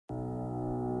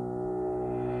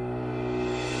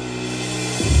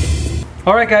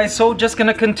Alright guys, so just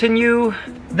gonna continue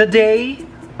the day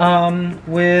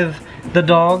with the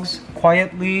dogs,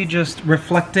 quietly just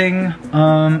reflecting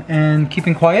and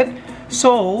keeping quiet.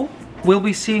 So we'll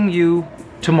be seeing you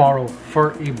tomorrow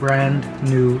for a brand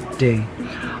new day.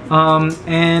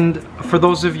 And for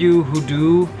those of you who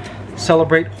do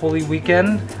celebrate Holy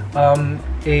Weekend,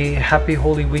 a happy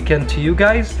Holy Weekend to you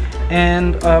guys,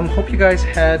 and hope you guys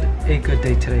had a good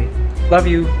day today. Love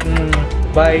you.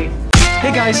 Bye.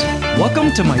 Hey guys,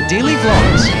 welcome to my daily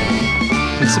vlogs.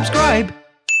 Please subscribe.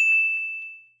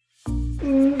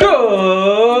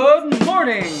 Good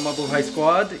morning, Mabuhay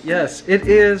Squad. Yes, it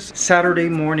is Saturday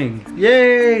morning.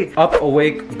 Yay! Up,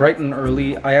 awake, bright and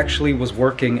early. I actually was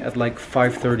working at like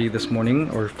 5:30 this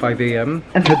morning, or 5 a.m.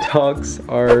 And the dogs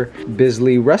are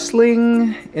busily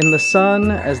wrestling in the sun,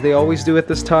 as they always do at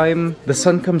this time. The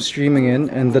sun comes streaming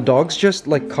in, and the dogs just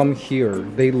like come here.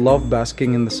 They love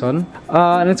basking in the sun.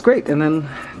 And it's great. And then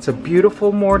it's a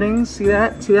beautiful morning. See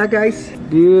that? See that, guys?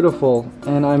 Beautiful.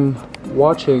 And I'm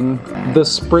watching the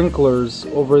sprinklers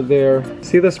over there.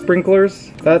 See the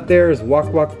sprinklers? That there is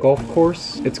Wak Wak Golf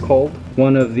Course, it's called.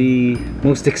 One of the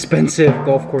most expensive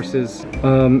golf courses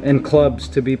and clubs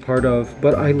to be part of.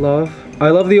 But I love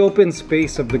the open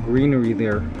space of the greenery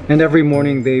there. And every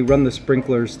morning they run the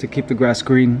sprinklers to keep the grass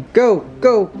green. Go,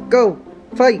 go, go!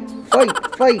 Fight, fight,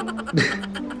 fight!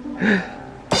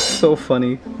 So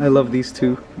funny. I love these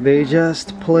two. They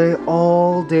just play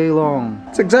all day long.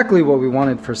 It's exactly what we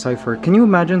wanted for Cypher. Can you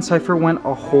imagine Cypher went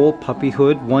a whole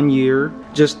puppyhood, 1 year,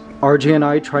 just RJ and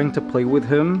I trying to play with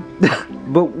him?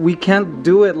 But we can't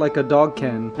do it like a dog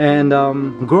can. And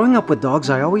growing up with dogs,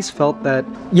 I always felt that,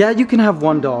 yeah, you can have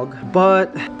one dog,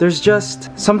 but there's just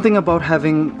something about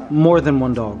having more than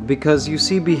one dog, because you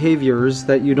see behaviors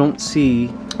that you don't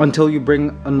see until you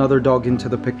bring another dog into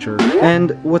the picture.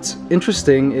 And what's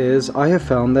interesting is I have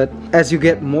found that as you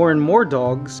get more and more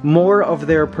dogs, more of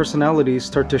their personalities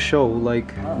start to show.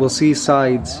 Like, we'll see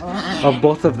sides of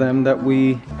both of them that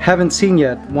we haven't seen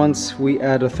yet once we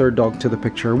add a third dog to the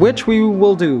picture, which we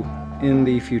will do in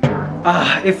the future.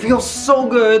 It feels so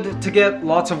good to get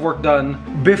lots of work done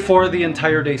before the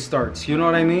entire day starts. You know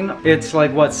what I mean? It's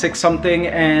like, what, 6 something,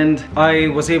 and I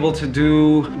was able to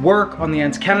do work on the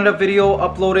ANTSCANADA video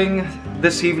uploading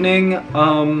this evening.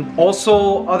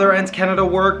 Also other ANTSCANADA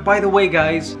work. By the way,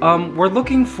 guys, we're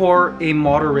looking for a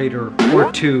moderator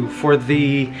or two for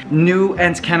the new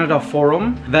ANTSCANADA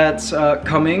forum that's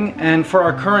coming, and for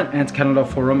our current ANTSCANADA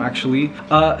forum actually.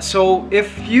 So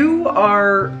if you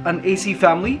are an AC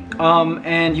family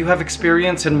and you have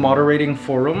experience in moderating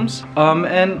forums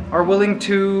and are willing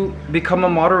to become a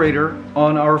moderator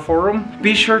on our forum,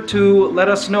 be sure to let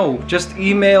us know. Just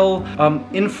email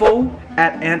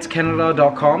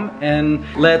info@antscanada.com and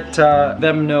let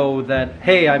them know that,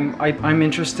 hey, I'm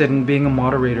interested in being a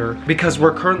moderator, because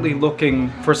we're currently looking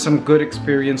for some good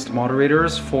experienced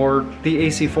moderators for the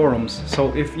AC forums.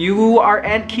 So if you are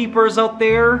ant keepers out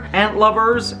there, ant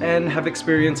lovers, and have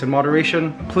experience in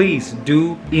moderation, please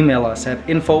do email us at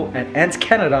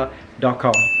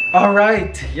info@antscanada.com.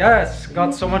 Alright, yes,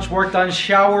 got so much work done,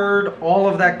 showered, all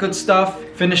of that good stuff,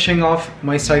 finishing off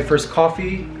my Cypher's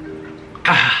coffee.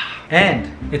 And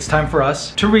it's time for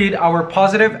us to read our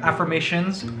positive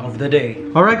affirmations of the day.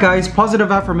 Alright guys,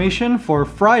 positive affirmation for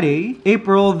Friday,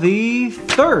 April the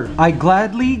 3rd. I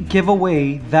gladly give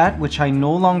away that which I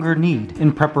no longer need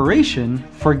in preparation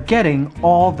for getting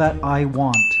all that I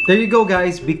want. There you go,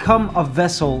 guys. Become a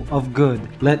vessel of good.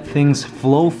 Let things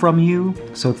flow from you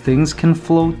so things can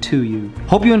flow to you.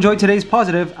 Hope you enjoyed today's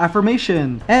positive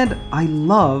affirmation. And I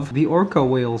love the orca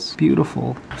whales.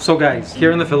 Beautiful. So guys,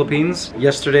 here in the Philippines,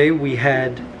 yesterday we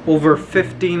had over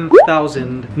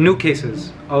 15,000 new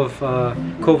cases of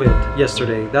COVID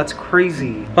yesterday. That's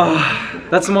crazy.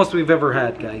 That's the most we've ever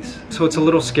had, guys. So it's a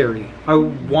little scary. I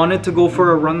wanted to go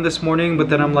for a run this morning, but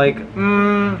then I'm like,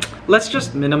 let's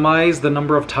just minimize the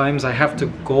number of times I have to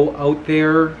go out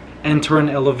there, enter an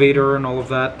elevator and all of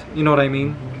that. You know what I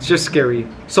mean? It's just scary.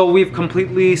 So we've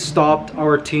completely stopped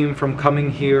our team from coming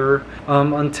here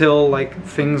until like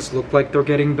things look like they're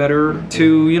getting better,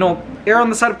 to, you know, err on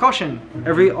the side of caution.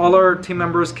 All our team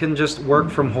members can just work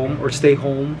from home or stay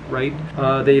home, right?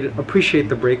 They'd appreciate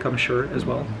the break, I'm sure, as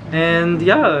well. And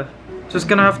yeah, just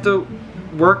gonna have to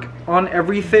work on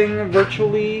everything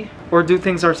virtually or do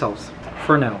things ourselves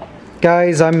for now.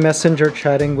 Guys, I'm messenger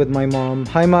chatting with my mom.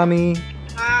 Hi, mommy.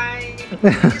 Hi.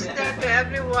 Easter to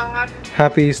everyone.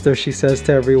 Happy Easter, she says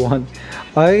to everyone.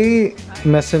 I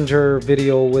messenger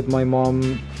video with my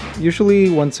mom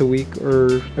usually once a week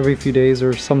or every few days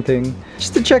or something,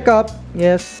 just to check up.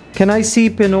 Yes. Can I see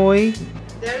Pinoy?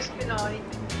 There's Pinoy.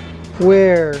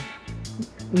 Where?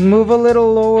 Move a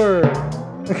little lower.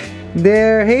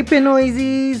 There. Hey,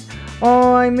 Pinoysies.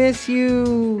 Oh, I miss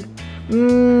you.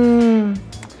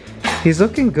 He's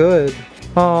looking good.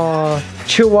 Oh,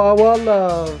 Chihuahua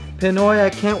love. Pinoy, I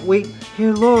can't wait.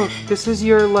 Here, look. This is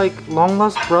your, like,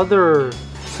 long-lost brother.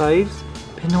 Sives.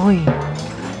 Pinoy.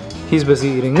 He's busy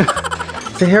eating.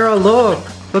 Sahara, look.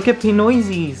 Look at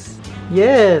Pinoysies.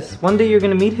 Yes. One day you're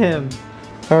gonna meet him.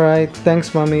 Alright.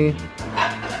 Thanks, Mommy.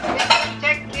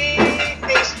 Check the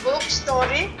Facebook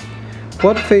story.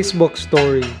 What Facebook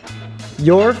story?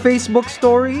 Your Facebook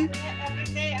story? Every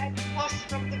day I post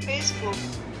from the Facebook.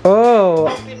 Oh,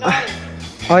 From Pinoy.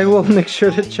 I will make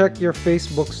sure to check your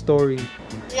Facebook story.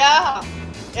 Yeah.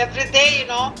 Every day, you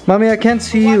know. Mommy, I can't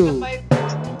see you.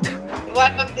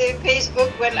 One of the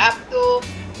Facebook went up to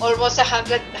almost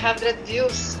 100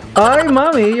 views. Hi,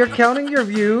 Mommy, you're counting your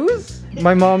views?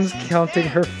 My mom's counting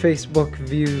her Facebook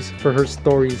views for her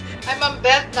stories. I'm on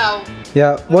bed now.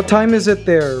 Yeah, what time is it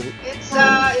there? It's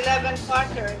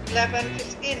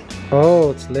 11:15.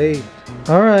 Oh, it's late.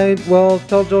 Alright, well,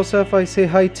 tell Joseph I say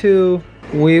hi too.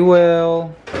 We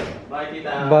will. Bye,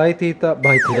 Tita. Bye, Tita.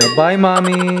 Bye, Tita. Bye,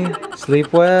 Mommy.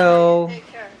 Sleep well. Take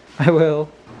care. I will.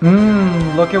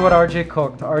 Look at what RJ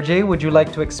cooked. RJ, would you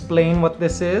like to explain what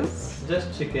this is?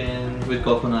 Just chicken with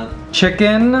coconut.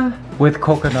 Chicken with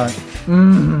coconut.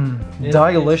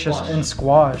 Delicious. squash. And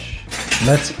squash.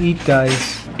 Let's eat,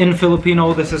 guys. In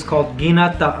Filipino, this is called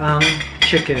ginataang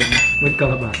chicken with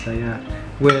kalabasa, yeah.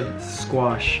 With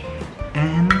squash.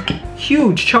 And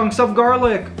huge chunks of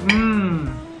garlic.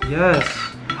 Yes.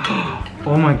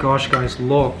 Oh my gosh, guys,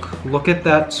 look. Look at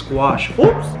that squash.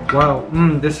 Oops. Wow,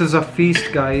 this is a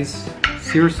feast, guys.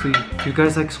 Seriously, do you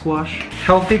guys like squash?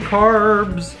 Healthy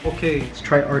carbs. Okay, let's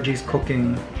try RJ's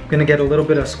cooking. I'm gonna get a little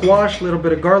bit of squash, a little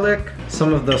bit of garlic,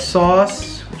 some of the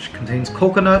sauce, which contains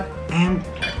coconut, and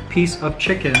a piece of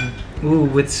chicken. Ooh,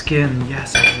 with skin.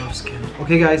 Yes, I love skin.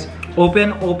 Okay, guys,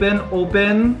 open, open,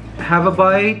 open. Have a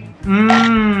bite.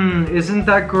 Isn't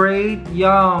that great?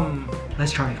 Yum.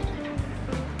 Let's try it.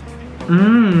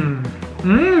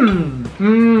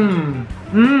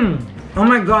 Oh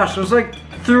my gosh, there's like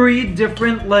 3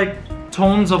 different like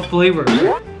tones of flavor.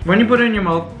 When you put it in your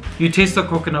mouth, you taste the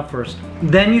coconut first,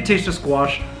 then you taste the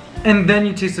squash, and then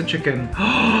you taste the chicken.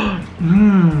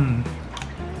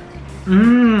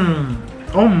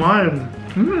 Oh my.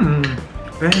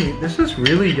 Hey, this is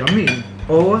really yummy.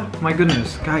 Oh my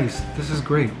goodness, guys, this is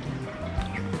great.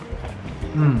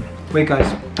 Wait,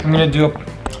 guys, I'm gonna do a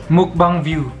mukbang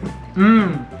view.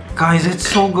 Guys, it's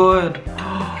so good.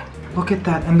 Look at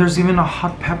that, and there's even a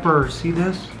hot pepper. See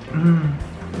this?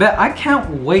 But I can't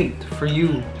wait for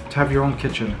you to have your own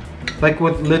kitchen, like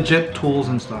with legit tools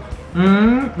and stuff.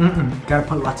 Gotta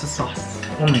put lots of sauce.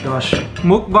 Oh my gosh.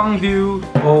 Mukbang view.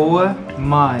 Oh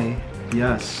my.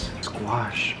 Yes.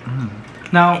 Squash.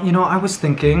 Now, you know, I was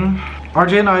thinking,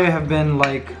 RJ and I have been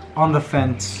like on the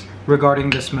fence regarding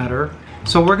this matter.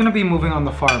 So we're gonna be moving on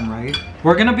the farm, right?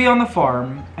 We're gonna be on the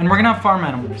farm and we're gonna have farm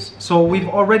animals. So we've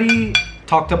already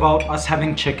talked about us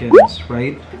having chickens,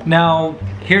 right? Now,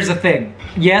 here's the thing.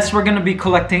 Yes, we're gonna be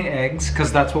collecting eggs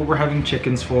because that's what we're having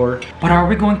chickens for. But are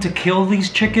we going to kill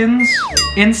these chickens?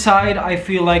 Inside, I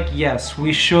feel like, yes,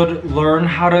 we should learn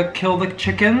how to kill the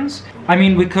chickens. I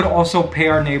mean, we could also pay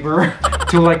our neighbor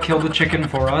to like kill the chicken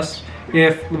for us.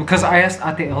 Because I asked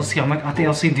Ate Elsie, I'm like, Ate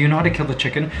Elsie, do you know how to kill the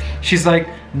chicken? She's like,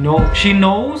 no, she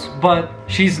knows, but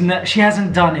she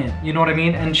hasn't done it, you know what I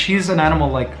mean? And she's an animal,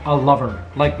 like a lover,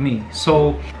 like me.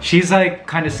 So she's like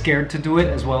kind of scared to do it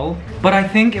as well. But I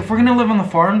think if we're gonna live on the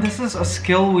farm, this is a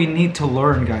skill we need to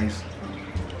learn, guys.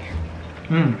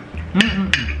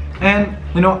 And,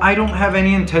 you know, I don't have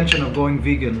any intention of going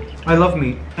vegan. I love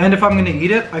meat. And if I'm gonna eat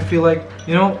it, I feel like,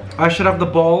 you know, I should have the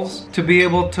balls to be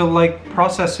able to, like,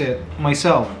 process it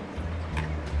myself.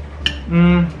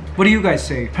 What do you guys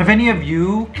say? Have any of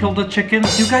you killed a chicken?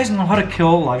 Do you guys know how to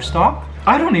kill livestock?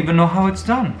 I don't even know how it's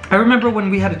done. I remember when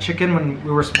we had a chicken when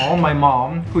we were small, my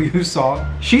mom, who you saw,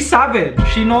 she's savage.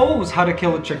 She knows how to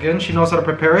kill a chicken. She knows how to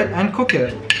prepare it and cook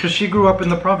it because she grew up in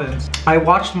the province. I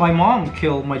watched my mom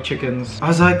kill my chickens. I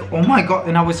was like, oh my God,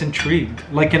 and I was intrigued,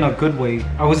 like in a good way.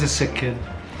 I was a sick kid.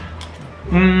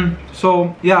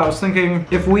 So yeah, I was thinking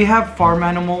if we have farm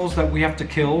animals that we have to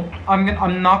kill,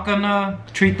 I'm not gonna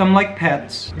treat them like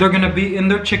pets. They're gonna be in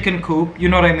their chicken coop, you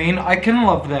know what I mean? I can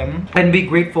love them and be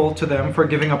grateful to them for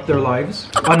giving up their lives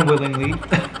unwillingly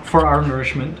for our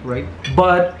nourishment, right?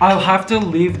 But I'll have to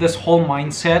leave this whole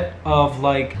mindset of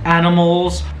like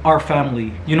animals are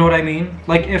family, you know what I mean?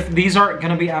 Like if these are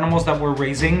gonna be animals that we're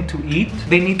raising to eat,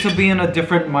 they need to be in a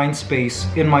different mind space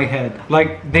in my head.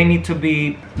 Like they need to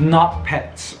be not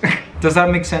pets. Does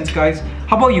that make sense, guys?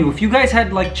 How about you? If you guys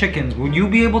had like chickens, would you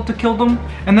be able to kill them?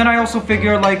 And then I also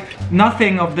figure like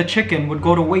nothing of the chicken would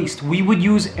go to waste. We would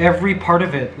use every part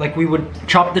of it. Like we would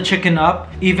chop the chicken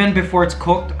up even before it's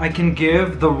cooked. I can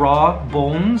give the raw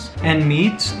bones and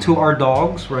meats to our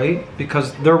dogs, right?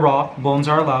 Because they're raw. Bones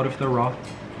are allowed if they're raw.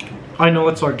 I know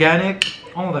it's organic,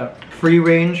 all that. Free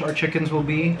range our chickens will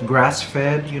be, grass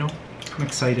fed, you know. I'm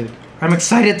excited. I'm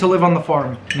excited to live on the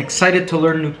farm. I'm excited to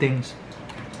learn new things.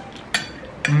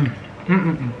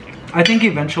 I think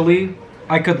eventually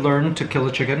I could learn to kill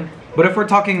a chicken. But if we're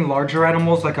talking larger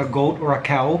animals like a goat or a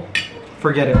cow,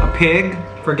 forget it. A pig,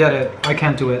 forget it. I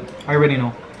can't do it. I already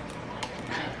know.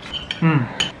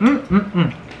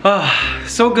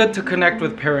 So good to connect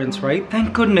with parents, right?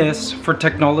 Thank goodness for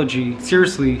technology.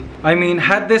 Seriously. I mean,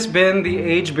 had this been the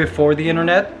age before the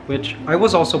internet, which I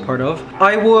was also part of,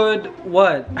 I would,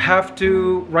 what? Have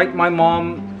to write my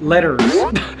mom letters.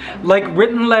 Like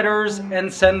written letters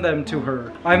and send them to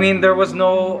her. I mean, there was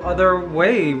no other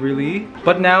way, really.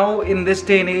 But now, in this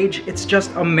day and age, it's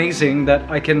just amazing that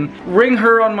I can ring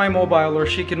her on my mobile or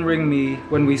she can ring me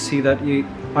when we see that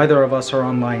either of us are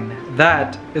online.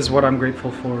 That is what I'm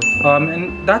grateful for.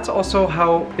 And that's also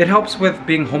how it helps with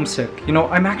being homesick. You know,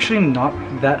 I'm actually not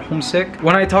that homesick.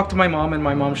 When I talk to my mom and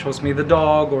my mom shows me the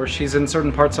dog or she's in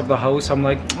certain parts of the house, I'm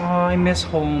like, oh, I miss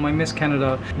home, I miss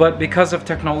Canada. But because of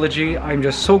technology, I'm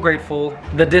just so grateful.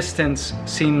 The distance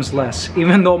seems less,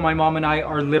 even though my mom and I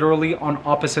are literally on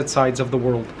opposite sides of the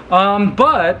world.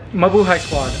 But, Mabuhay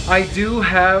Squad, I do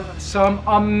have some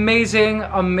amazing,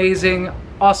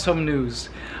 awesome news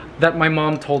that my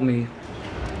mom told me.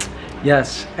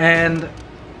 Yes, and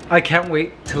I can't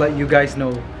wait to let you guys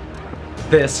know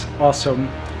this awesome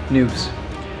news.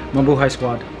 Mabuhay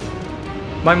Squad.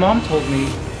 My mom told me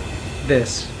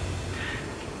this.